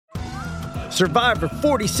Survivor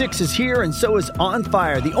 46 is here, and so is On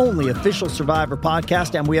Fire, the only official Survivor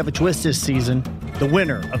podcast, and we have a twist this season. The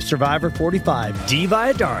winner of Survivor 45, Dee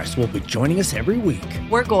Valladares, will be joining us every week.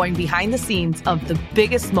 We're going behind the scenes of the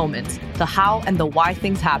biggest moments, the how and the why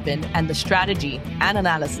things happen, and the strategy and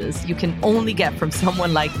analysis you can only get from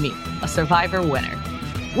someone like me, a Survivor winner.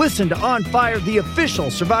 Listen to On Fire, the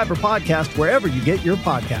official Survivor podcast, wherever you get your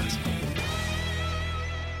podcast.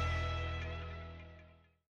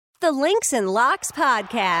 The Links and Locks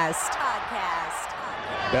podcast.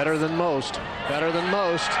 Better than most. Better than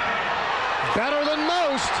most. Better than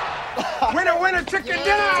most. Winner, winner, chicken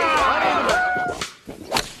dinner!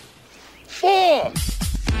 4.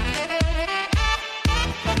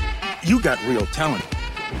 You got real talent.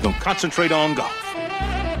 Don't concentrate on golf.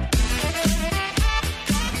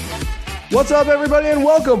 What's up, everybody, and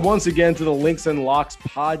welcome once again to the Links and Locks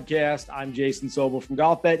podcast. I'm Jason Sobel from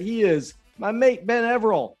GolfBet. He is my mate, Ben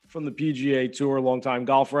Everill, from the PGA Tour, longtime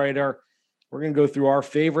golf writer. We're going to go through our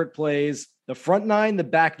favorite plays, the front nine, the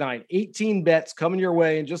back nine, 18 bets coming your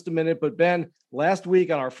way in just a minute. But Ben, last week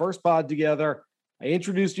on our first pod together, I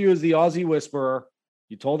introduced you as the Aussie Whisperer.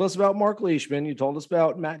 You told us about Mark Leishman. You told us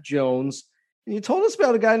about Matt Jones. And you told us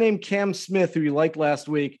about a guy named Cam Smith, who you liked last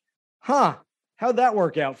week. How'd that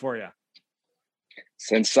work out for you?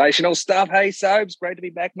 Sensational stuff. Hey, Sobes, great to be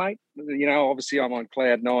back, mate. You know, obviously I'm on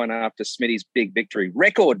cloud nine after Smitty's big victory,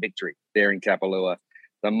 record victory there in Kapalua.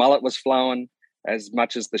 The mullet was flowing as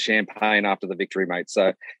much as the champagne after the victory, mate.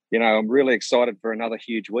 So, you know, I'm really excited for another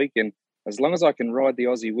huge week. And as long as I can ride the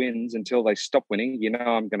Aussie wins until they stop winning, you know,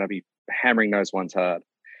 I'm going to be hammering those ones hard.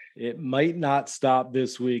 It might not stop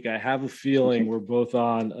this week. I have a feeling we're both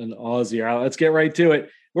on an Aussie. All right, let's get right to it.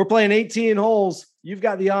 We're playing 18 holes. You've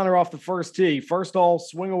got the honor off the first tee. First hole,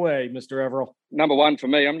 swing away, Mr. Everill. Number one for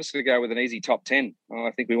me, I'm just going to go with an easy top 10.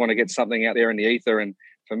 I think we want to get something out there in the ether. And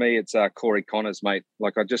for me, it's Corey Connors, mate.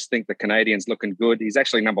 Like, I just think the Canadian's looking good. He's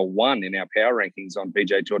actually number one in our power rankings on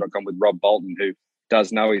PGAtour.com with Rob Bolton, who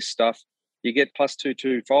does know his stuff. You get plus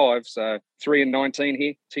 225, so 3 and 19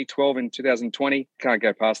 here, T12 in 2020. Can't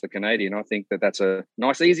go past the Canadian. I think that's a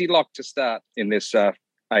nice, easy lock to start in this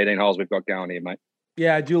 18 holes we've got going here, mate.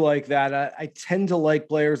 Yeah, I do like that. I tend to like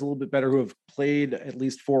players a little bit better who have played at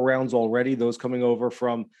least 4 rounds already. Those coming over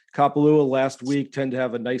from Kapalua last week tend to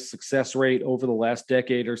have a nice success rate over the last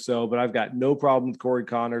decade or so, but I've got no problem with Corey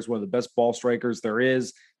Connors, one of the best ball strikers there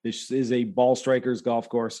is. This is a ball strikers golf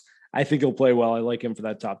course. I think he'll play well. I like him for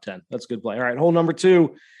that top 10. That's a good play. All right, hole number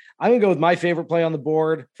 2. I'm going to go with my favorite play on the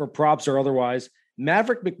board for props or otherwise.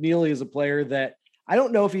 Maverick McNeely is a player that I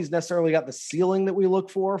don't know if he's necessarily got the ceiling that we look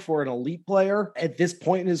for an elite player at this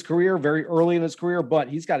point in his career, very early in his career, but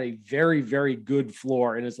he's got a very, very good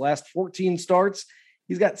floor. In his last 14 starts,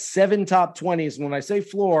 he's got 7 top 20s. And when I say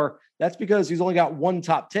floor, that's because he's only got 1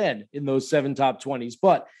 top 10 in those 7 top 20s,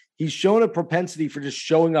 but he's shown a propensity for just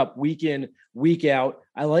showing up week in, week out.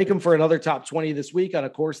 I like him for another top 20 this week on a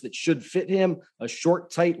course that should fit him, a short,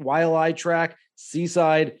 tight, Waialae track,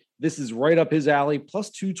 Seaside. This is right up his alley,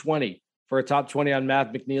 plus 220. For a top 20 on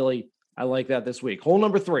Matt McNeely. I like that this week. Hole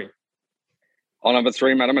number 3. Hole number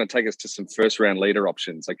 3, mate, I'm going to take us to some first-round leader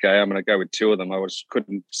options, okay? I'm going to go with 2 of them. I just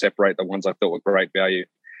couldn't separate the ones I thought were great value.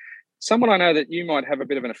 Someone I know that you might have a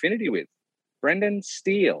bit of an affinity with, Brendan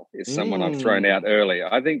Steele, is someone I've thrown out earlier.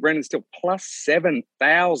 I think Brendan Steele plus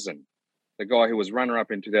 7,000, the guy who was runner-up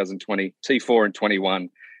in 2020, T4 in 21.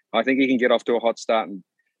 I think he can get off to a hot start. And,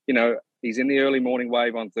 you know, he's in the early morning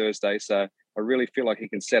wave on Thursday, so I really feel like he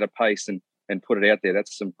can set a pace and put it out there.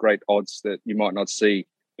 That's some great odds that you might not see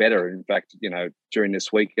better. In fact, you know, during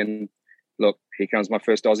this week. And look, here comes my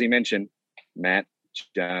first Aussie mention, Matt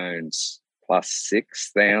Jones, plus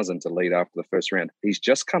 6,000 to lead after the first round. He's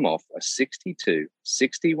just come off a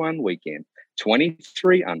 62-61 weekend,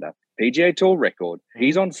 23 under, PGA Tour record.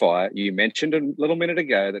 He's on fire. You mentioned a little minute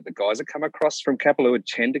ago that the guys that come across from Kapalua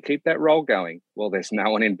tend to keep that roll going. Well, there's no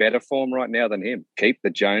one in better form right now than him. Keep the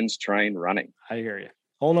Jones train running. I hear you.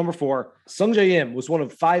 Hole number 4. Sungjae Im was one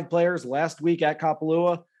of 5 players last week at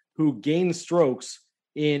Kapalua who gained strokes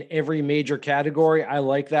in every major category. I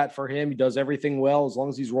like that for him. He does everything well as long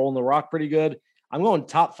as he's rolling the rock pretty good. I'm going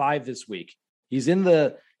top 5 this week. He's in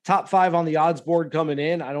the top 5 on the odds board coming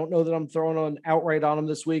in. I don't know that I'm throwing on outright on him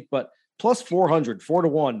this week, but plus 400,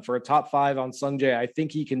 4-1 for a top 5 on Sungjae. I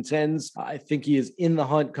think he contends. I think he is in the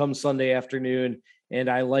hunt come Sunday afternoon. And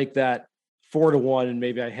I like that 4-1. And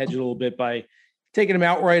maybe I hedge it a little bit by taking him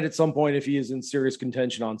outright at some point if he is in serious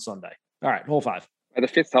contention on Sunday. All right, hole 5. The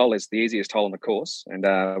 5th hole is the easiest hole on the course. And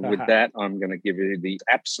with that, I'm going to give you the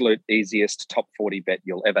absolute easiest top 40 bet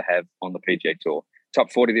you'll ever have on the PGA Tour.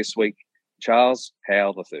 Top 40 this week, Charles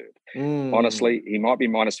Howell III. Honestly, he might be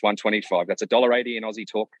minus 125. That's $1.80 in Aussie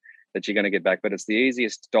talk that you're going to get back, but it's the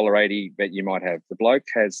easiest $1.80 bet you might have. The bloke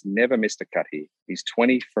has never missed a cut here. He's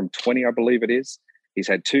 20 from 20, I believe it is. He's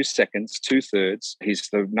had 2 seconds, 2 thirds. He's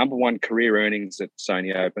the number one career earnings at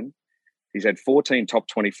Sony Open. He's had 14 top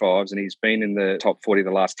 25s, and he's been in the top 40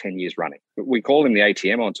 the last 10 years running. We call him the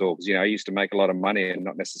ATM on tour because, he used to make a lot of money and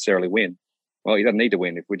not necessarily win. Well, he doesn't need to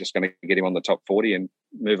win if we're just going to get him on the top 40 and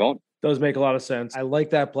move on. Does make a lot of sense. I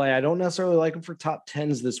like that play. I don't necessarily like him for top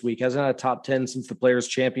 10s this week. Hasn't had a top 10 since the Players'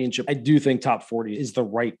 Championship. I do think top 40 is the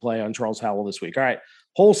right play on Charles Howell this week. All right,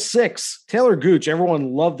 hole 6, Taylor Gooch.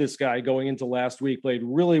 Everyone loved this guy going into last week. Played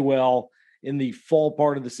really well in the fall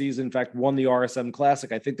part of the season. In fact, won the RSM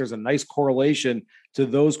Classic. I think there's a nice correlation to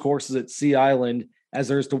those courses at Sea Island as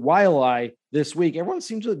there is to Waialae this week. Everyone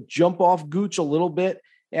seems to jump off Gooch a little bit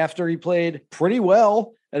after he played pretty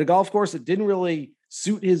well at a golf course that didn't really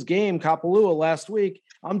suit his game, Kapalua, last week.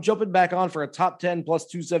 I'm jumping back on for a top 10 plus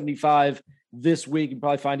 275 this week. You can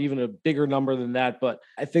probably find even a bigger number than that, but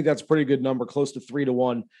I think that's a pretty good number, close to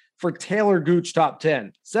 3-1 for Taylor Gooch, top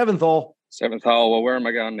 10. 7th hole. 7th hole. Well, where am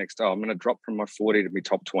I going next? I'm going to drop from my 40 to be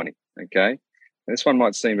top 20. Okay. And this one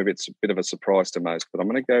might seem a bit of a surprise to most, but I'm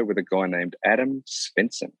going to go with a guy named Adam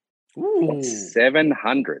Svensson. Ooh.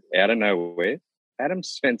 700 out of nowhere. Adam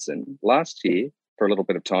Svensson, last year, for a little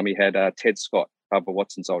bit of time, he had Ted Scott, Bubba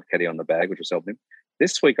Watson's old caddy, on the bag, which was helping him.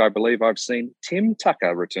 This week, I believe I've seen Tim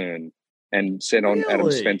Tucker return and set on Adam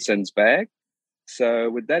Svensson's bag.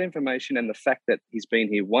 So with that information and the fact that he's been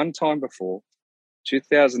here one time before,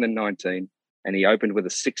 2019, and he opened with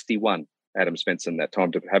a 61, Adam Svensson, that time,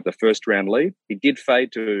 to have the first round lead. He did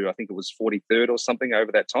fade to, I think it was 43rd or something over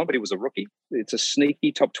that time, but he was a rookie. It's a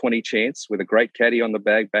sneaky top 20 chance with a great caddy on the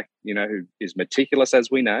bag back, who is meticulous, as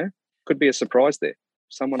we know. Could be a surprise there.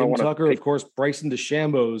 Someone Tim I want to Tucker, of course, Bryson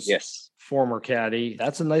DeChambeau's former caddy.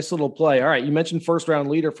 That's a nice little play. All right, you mentioned first round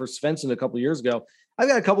leader for Svensson a couple of years ago. I've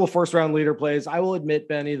got a couple of first round leader plays. I will admit,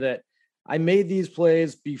 Benny, that I made these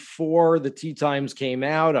plays before the tee times came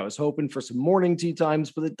out. I was hoping for some morning tee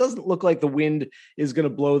times, but it doesn't look like the wind is going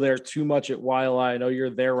to blow there too much at Waialae. I know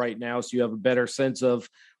you're there right now, so you have a better sense of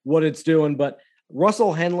what it's doing. But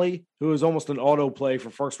Russell Henley, who is almost an auto play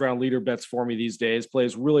for first round leader bets for me these days,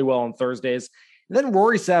 plays really well on Thursdays. And then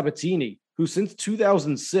Rory Sabatini, who since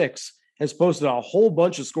 2006 has posted a whole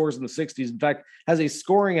bunch of scores in the 60s. In fact, has a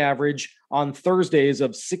scoring average on Thursdays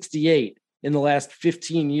of 68 in the last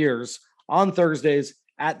 15 years. On Thursdays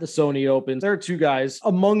at the Sony Open. There are 2 guys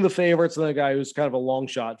among the favorites, and a guy who's kind of a long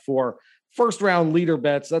shot for first round leader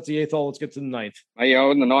bets. That's the 8th hole. Let's get to the 9th.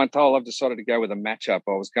 In the 9th hole, I've decided to go with a matchup.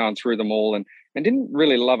 I was going through them all and didn't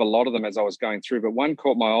really love a lot of them as I was going through, but one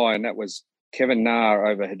caught my eye, and that was Kevin Na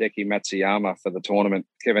over Hideki Matsuyama for the tournament.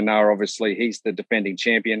 Kevin Na, obviously, he's the defending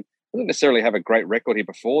champion. Doesn't necessarily have a great record here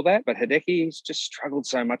before that, but Hideki's just struggled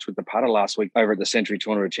so much with the putter last week over at the Century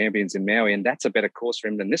Tournament of Champions in Maui, and that's a better course for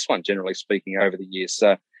him than this one, generally speaking, over the years.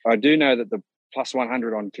 So I do know that the plus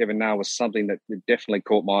 100 on Kevin Na was something that definitely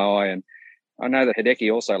caught my eye, and I know that Hideki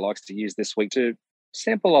also likes to use this week to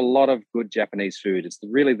sample a lot of good Japanese food. It's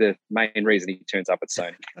really the main reason he turns up at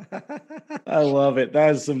Sony. I love it.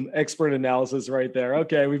 That is some expert analysis right there.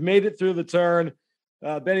 Okay, we've made it through the turn.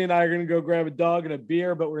 Benny and I are going to go grab a dog and a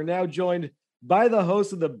beer, but we're now joined by the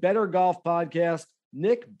hosts of the Better Golf Podcast,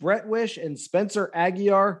 Nick Bretwish and Spencer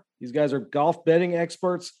Aguiar. These guys are golf betting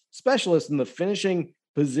experts, specialists in the finishing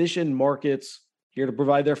position markets, here to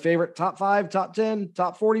provide their favorite top 5, top 10,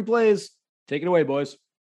 top 40 plays. Take it away, boys.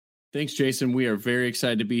 Thanks, Jason. We are very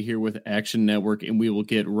excited to be here with Action Network, and we will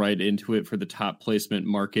get right into it for the top placement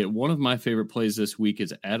market. One of my favorite plays this week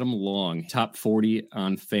is Adam Long. Top 40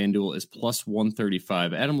 on FanDuel is plus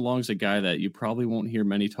 135. Adam Long's a guy that you probably won't hear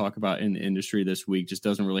many talk about in the industry this week. Just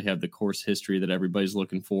doesn't really have the course history that everybody's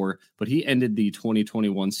looking for. But he ended the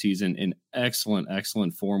 2021 season in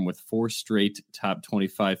excellent form with 4 straight top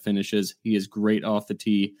 25 finishes. He is great off the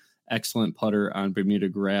tee. Excellent putter on Bermuda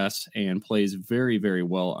grass, and plays very, very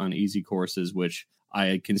well on easy courses, which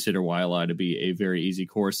I consider Waialae to be a very easy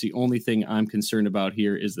course. The only thing I'm concerned about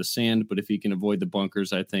here is the sand, but if he can avoid the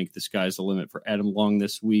bunkers, I think the sky's the limit for Adam Long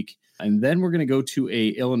this week. And then we're going to go to a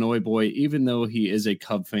Illinois boy, even though he is a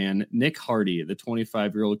Cub fan, Nick Hardy, the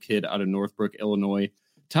 25-year-old kid out of Northbrook, Illinois.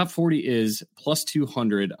 Top 40 is plus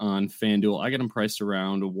 200 on FanDuel. I got him priced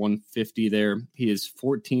around 150 there. He is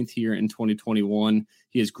 14th here in 2021.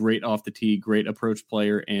 He is great off the tee, great approach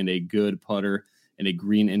player, and a good putter, and a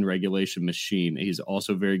green in regulation machine. He's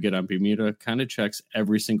also very good on Bermuda. Kind of checks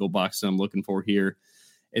every single box that I'm looking for here.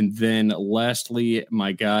 And then lastly,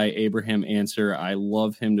 my guy, Abraham Answer. I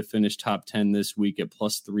love him to finish top 10 this week at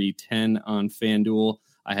plus 310 on FanDuel.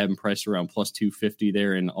 I have him priced around plus 250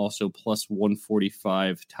 there, and also plus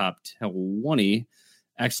 145 top 20.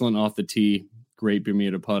 Excellent off the tee, great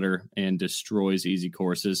Bermuda putter, and destroys easy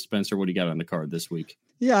courses. Spencer, what do you got on the card this week?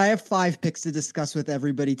 Yeah, I have 5 picks to discuss with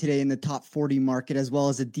everybody today in the top 40 market, as well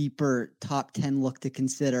as a deeper top 10 look to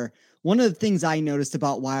consider. One of the things I noticed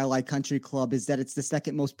about Waialae Country Club is that it's the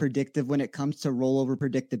second most predictive when it comes to rollover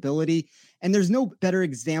predictability. And there's no better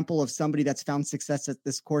example of somebody that's found success at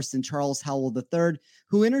this course than Charles Howell III,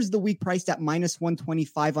 who enters the week priced at minus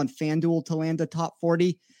 125 on FanDuel to land a top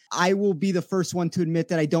 40. I will be the first one to admit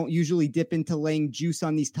that I don't usually dip into laying juice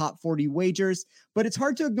on these top 40 wagers, but it's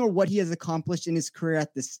hard to ignore what he has accomplished in his career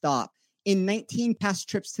at this stop. In 19 past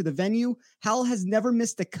trips to the venue, Howell has never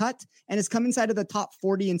missed a cut and has come inside of the top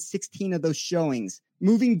 40 in 16 of those showings.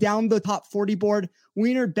 Moving down the top 40 board,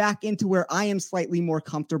 we enter back into where I am slightly more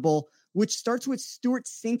comfortable, which starts with Stuart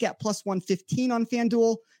Sink at plus 115 on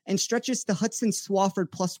FanDuel and stretches to Hudson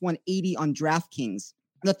Swafford plus 180 on DraftKings.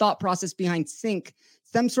 The thought process behind Sink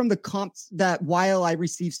stems from the comps that Waialae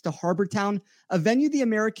receives to Harbortown, a venue the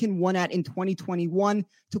American won at in 2021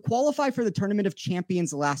 to qualify for the Tournament of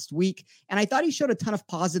Champions last week. And I thought he showed a ton of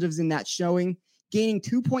positives in that showing, gaining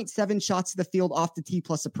 2.7 shots to the field off the tee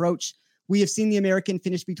plus approach. We have seen the American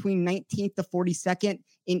finish between 19th to 42nd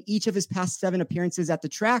in each of his past 7 appearances at the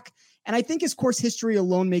track. And I think his course history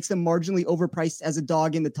alone makes him marginally overpriced as a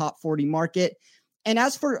dog in the top 40 market. And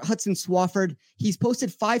as for Hudson Swafford, he's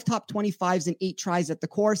posted 5 top 25s and 8 tries at the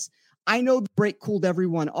course. I know the break cooled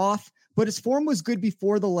everyone off, but his form was good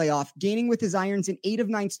before the layoff, gaining with his irons in 8 of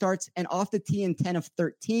 9 starts and off the tee in 10 of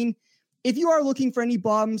 13. If you are looking for any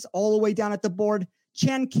bombs all the way down at the board,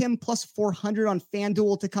 Chan Kim plus 400 on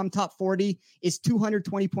FanDuel to come top 40 is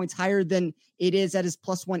 220 points higher than it is at his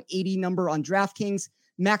plus 180 number on DraftKings.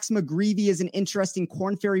 Max McGreevy is an interesting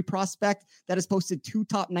Corn Ferry prospect that has posted 2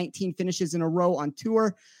 top 19 finishes in a row on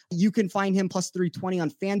tour. You can find him plus 320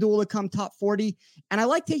 on FanDuel to come top 40. And I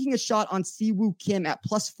like taking a shot on Siwoo Kim at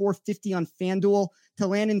plus 450 on FanDuel to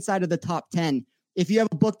land inside of the top 10. If you have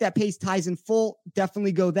a book that pays ties in full,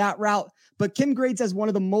 definitely go that route. But Kim grades as one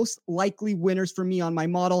of the most likely winners for me on my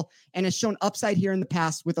model and has shown upside here in the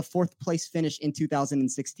past with a 4th place finish in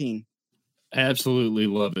 2016. Absolutely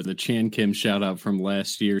love it. The Chan Kim shout out from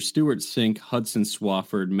last year. Stuart Sink, Hudson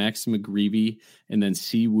Swafford, Max McGreevy, and then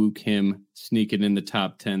Siwoo Kim sneaking in the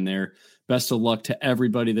top 10 there. Best of luck to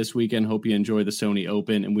everybody this weekend. Hope you enjoy the Sony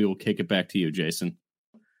Open, and we will kick it back to you, Jason.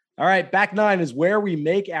 All right, back 9 is where we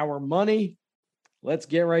make our money. Let's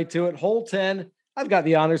get right to it. Hole 10. I've got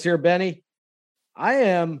the honors here, Benny. I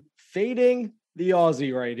am fading the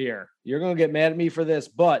Aussie right here. You're going to get mad at me for this,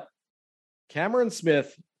 but Cameron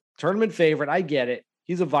Smith, tournament favorite. I get it.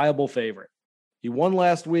 He's a viable favorite. He won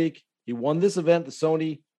last week. He won this event, the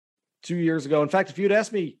Sony, 2 years ago. In fact, if you'd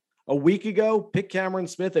asked me a week ago, pick Cameron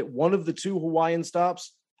Smith at one of the 2 Hawaiian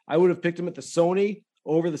stops, I would have picked him at the Sony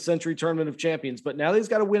over the Century Tournament of Champions. But now that he's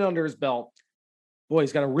got a win under his belt, boy,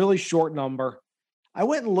 he's got a really short number. I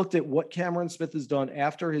went and looked at what Cameron Smith has done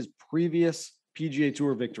after his previous PGA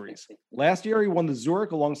Tour victories. Last year, he won the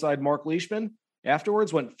Zurich alongside Mark Leishman.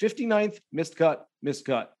 Afterwards, went 59th, missed cut.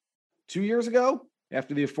 2 years ago,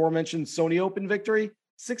 after the aforementioned Sony Open victory,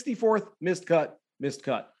 64th, missed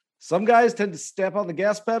cut. Some guys tend to step on the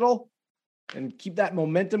gas pedal and keep that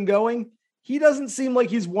momentum going. He doesn't seem like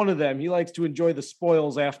he's one of them. He likes to enjoy the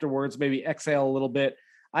spoils afterwards, maybe exhale a little bit.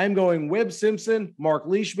 I'm going Webb Simpson, Mark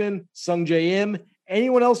Leishman, Sung Jae Im,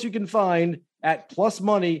 anyone else you can find at plus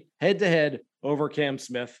money head-to-head over Cam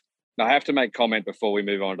Smith. I have to make comment before we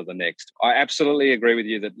move on to the next. I absolutely agree with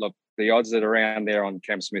you that, look, the odds that are around there on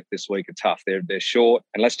Cam Smith this week are tough. They're short.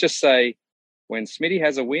 And let's just say when Smitty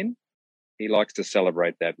has a win, he likes to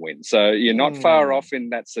celebrate that win. So you're not far off in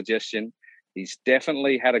that suggestion. He's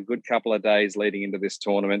definitely had a good couple of days leading into this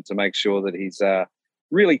tournament to make sure that he's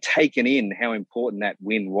really taken in how important that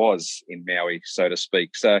win was in Maui, so to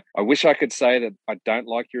speak. So I wish I could say that I don't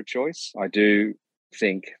like your choice. I do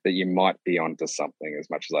think that you might be onto something, as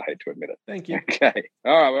much as I hate to admit it. Thank you. Okay.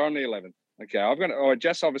 All right, we're on the 11th. Okay, I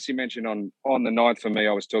just obviously mentioned on the 9th for me,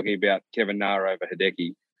 I was talking about Kevin Na over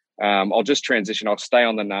Hideki. I'll just transition. I'll stay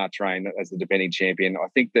on the Na train as the defending champion. I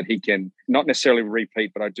think that he can not necessarily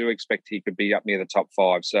repeat, but I do expect he could be up near the top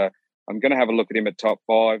 5. So I'm going to have a look at him at top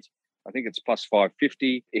 5. I think it's plus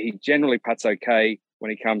 550. He generally putts okay when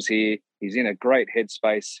he comes here. He's in a great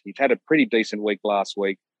headspace. He's had a pretty decent week last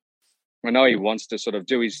week. I know he wants to sort of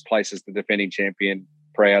do his place as the defending champion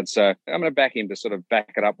proud. So I'm going to back him to sort of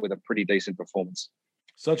back it up with a pretty decent performance.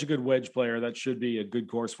 Such a good wedge player. That should be a good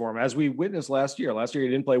course for him. As we witnessed last year. Last year, he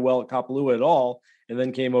didn't play well at Kapalua at all and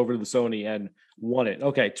then came over to the Sony and won it.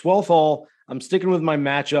 Okay, 12th hole. I'm sticking with my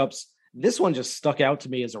matchups. This one just stuck out to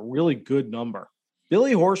me as a really good number.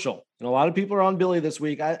 Billy Horschel, and a lot of people are on Billy this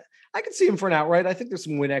week. I could see him for an outright. I think there's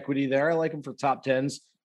some win equity there. I like him for top tens.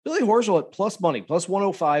 Billy Horschel at plus money, plus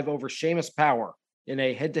 105 over Seamus Power in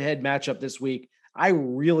a head-to-head matchup this week. I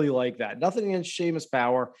really like that. Nothing against Seamus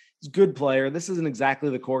Power. He's a good player. This isn't exactly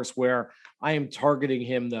the course where I am targeting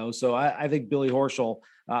him, though. So I think Billy Horschel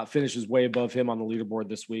finishes way above him on the leaderboard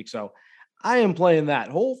this week. So I am playing that.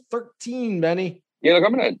 Hole 13, Benny. Yeah, look,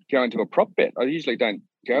 I'm going to go into a prop bet. I usually don't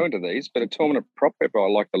go into these, but a tournament prop bet I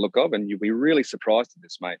like the look of, and you'll be really surprised at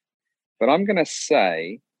this, mate. But I'm going to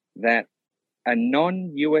say that a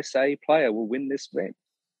non-USA player will win this bet.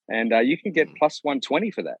 And you can get plus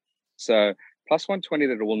 120 for that. So plus 120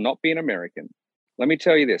 that it will not be an American. Let me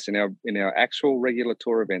tell you this, in our actual regular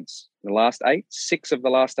tour events, the last 8, 6 of the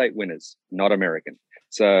last 8 winners, not American.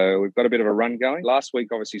 So we've got a bit of a run going. Last week,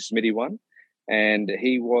 obviously, Smitty won. And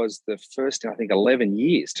he was the first in, I think, 11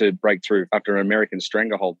 years to break through after an American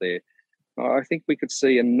stranglehold there. I think we could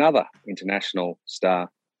see another international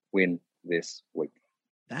star win this week.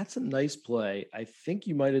 That's a nice play. I think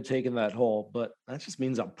you might have taken that hole, but that just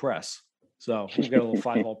means I'm press. So we've got a little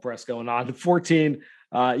 5-hole press going on. 14,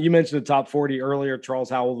 you mentioned the top 40 earlier, Charles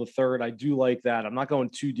Howell III. I do like that. I'm not going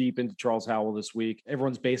too deep into Charles Howell this week.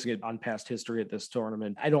 Everyone's basing it on past history at this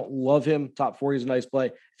tournament. I don't love him. Top 40 is a nice play.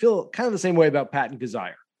 I feel kind of the same way about Patton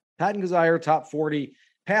Kizzire. Patton Kizzire, top 40,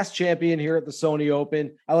 past champion here at the Sony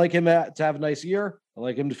Open. I like him to have a nice year. I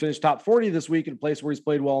like him to finish top 40 this week in a place where he's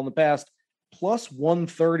played well in the past. Plus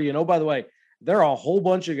 130. And oh, by the way, there are a whole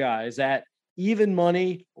bunch of guys at even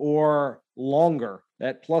money or longer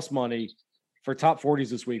at plus money for top 40s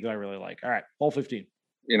this week that I really like. All right, hole 15.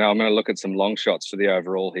 I'm going to look at some long shots for the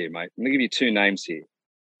overall here, mate. I'm going to give you 2 names here.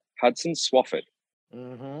 Hudson Swafford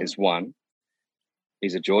is one.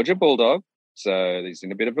 He's a Georgia Bulldog, so he's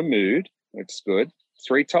in a bit of a mood. It's good.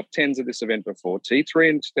 3 top 10s at this event before. T3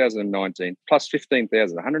 in 2019, plus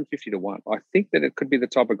 15,000, 150 to 1. I think that it could be the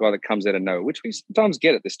type of guy that comes out of nowhere, which we sometimes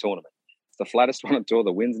get at this tournament. It's the flattest one on tour.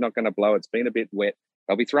 The wind's not going to blow. It's been a bit wet.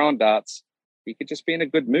 They'll be throwing darts. He could just be in a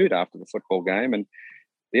good mood after the football game. And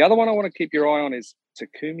the other one I want to keep your eye on is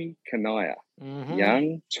Takumi Kanaya,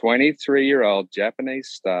 young 23-year-old Japanese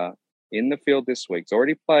star in the field this week. He's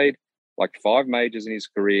already played like 5 majors in his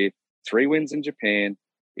career, 3 wins in Japan.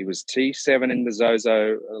 He was T7 in the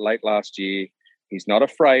Zozo late last year. He's not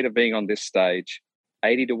afraid of being on this stage.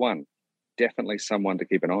 80 to 1. Definitely someone to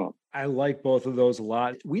keep an eye on. I like both of those a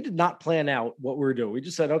lot. We did not plan out what we were doing. We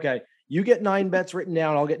just said, okay, you get 9 bets written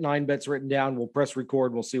down. I'll get 9 bets written down. We'll press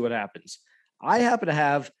record. We'll see what happens. I happen to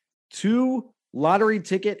have 2 lottery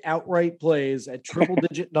ticket outright plays at triple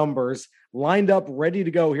digit numbers lined up, ready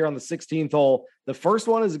to go here on the 16th hole. The first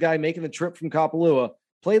one is a guy making the trip from Kapalua.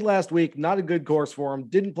 Played last week, not a good course for him.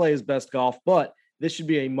 Didn't play his best golf, but this should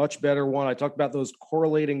be a much better one. I talked about those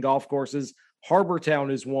correlating golf courses. Harbour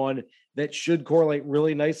Town is one that should correlate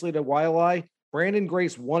really nicely to Waialae. Brandon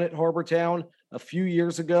Grace won at Harbour Town a few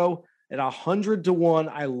years ago at 100 to 1.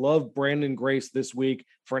 I love Brandon Grace this week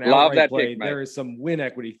for an outright play. There is some win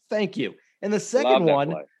equity. Thank you. And the second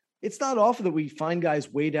one, it's not often that we find guys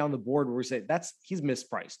way down the board where we say he's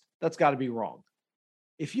mispriced. That's got to be wrong.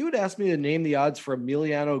 If you had asked me to name the odds for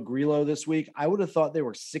Emiliano Grillo this week, I would have thought they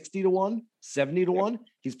were 60 to 1, 70 to 1.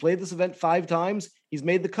 He's played this event 5 times. He's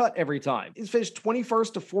made the cut every time. He's finished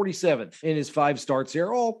 21st to 47th in his 5 starts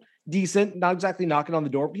here. All decent, not exactly knocking on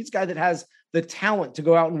the door, but he's a guy that has the talent to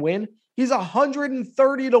go out and win. He's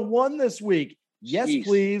 130 to 1 this week. Yes, Jeez.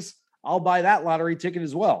 Please. I'll buy that lottery ticket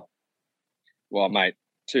as well. Well, mate,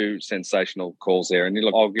 2 sensational calls there. And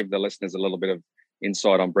look, I'll give the listeners a little bit of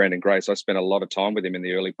insight on Brandon Grace. I spent a lot of time with him in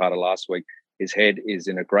the early part of last week. His head is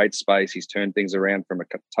in a great space. He's turned things around from a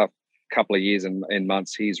tough couple of years and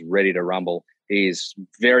months. He's ready to rumble. He is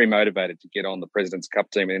very motivated to get on the President's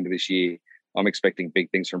Cup team at the end of this year. I'm expecting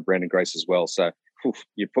big things from Brandon Grace as well. So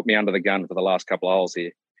you put me under the gun for the last couple of holes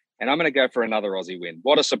here. And I'm going to go for another Aussie win.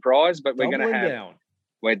 What a surprise, but we're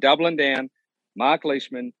doubling down. Mark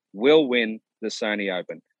Leishman will win the Sony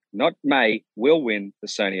Open. Not may, will win the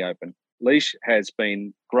Sony Open. Leish has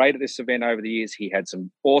been great at this event over the years. He had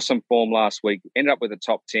some awesome form last week, ended up with a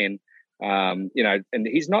top 10. And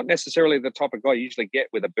he's not necessarily the type of guy you usually get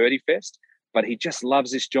with a birdie fest, but he just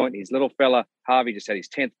loves this joint. His little fella, Harvey, just had his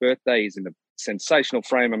 10th birthday. He's in a sensational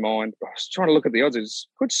frame of mind. I was trying to look at the odds. It's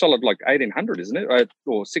good solid like 1,800, isn't it? Or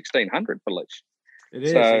 1,600 for Leish. It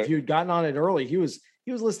is. If you'd gotten on it early, he was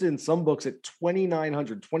listed in some books at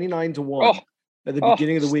 2,900, 29 to 1 at the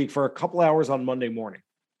beginning of the week for a couple hours on Monday morning.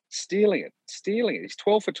 Stealing it. He's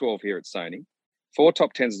 12 for 12 here at Sony. 4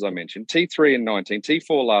 top 10s, as I mentioned. T3 in 19,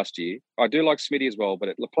 T4 last year. I do like Smitty as well, but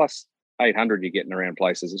at plus 800 you're getting around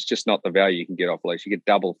places. It's just not the value you can get off leash. You get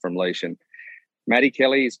double from leash. And Matty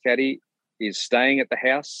Kelly, his caddy, is staying at the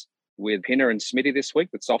house with Pinner and Smitty this week.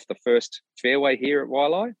 That's off the first fairway here at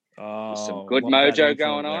Wailea. There's some good mojo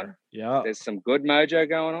going on. Yeah. There's some good mojo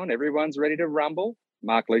going on. Everyone's ready to rumble.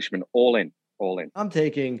 Mark Leishman, all in. I'm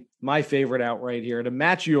taking my favorite outright here to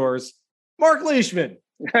match yours, Mark Leishman.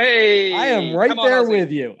 Hey, I am right there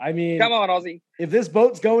with you. I mean, come on, Aussie. If this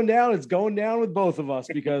boat's going down, it's going down with both of us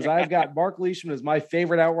because I've got Mark Leishman as my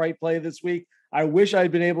favorite outright play this week. I wish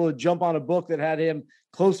I'd been able to jump on a book that had him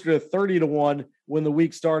closer to 30-1 when the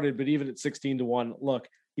week started, but even at 16-1, look,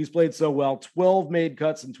 he's played so well. 12 made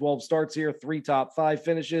cuts and 12 starts here, 3 top 5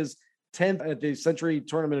 finishes, 10th at the Century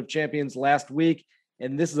Tournament of Champions last week.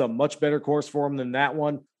 And this is a much better course for him than that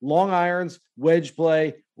one. Long irons, wedge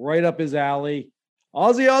play, right up his alley.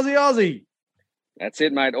 Aussie, Aussie, Aussie. That's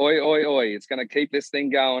it, mate. Oi, oi, oi. It's going to keep this thing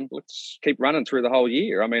going. Let's keep running through the whole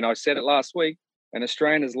year. I mean, I said it last week. An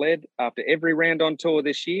Australian has led after every round on tour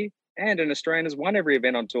this year, and an Australian has won every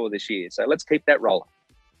event on tour this year. So let's keep that rolling.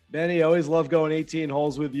 Benny, always love going 18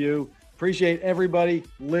 holes with you. Appreciate everybody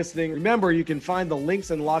listening. Remember, you can find the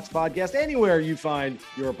Links and Locks podcast anywhere you find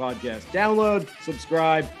your podcast. Download,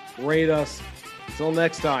 subscribe, rate us. Until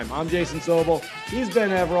next time, I'm Jason Sobel. He's Ben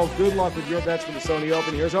Everill. Good luck with your bets for the Sony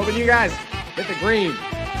Open. Here's hoping you guys hit the green.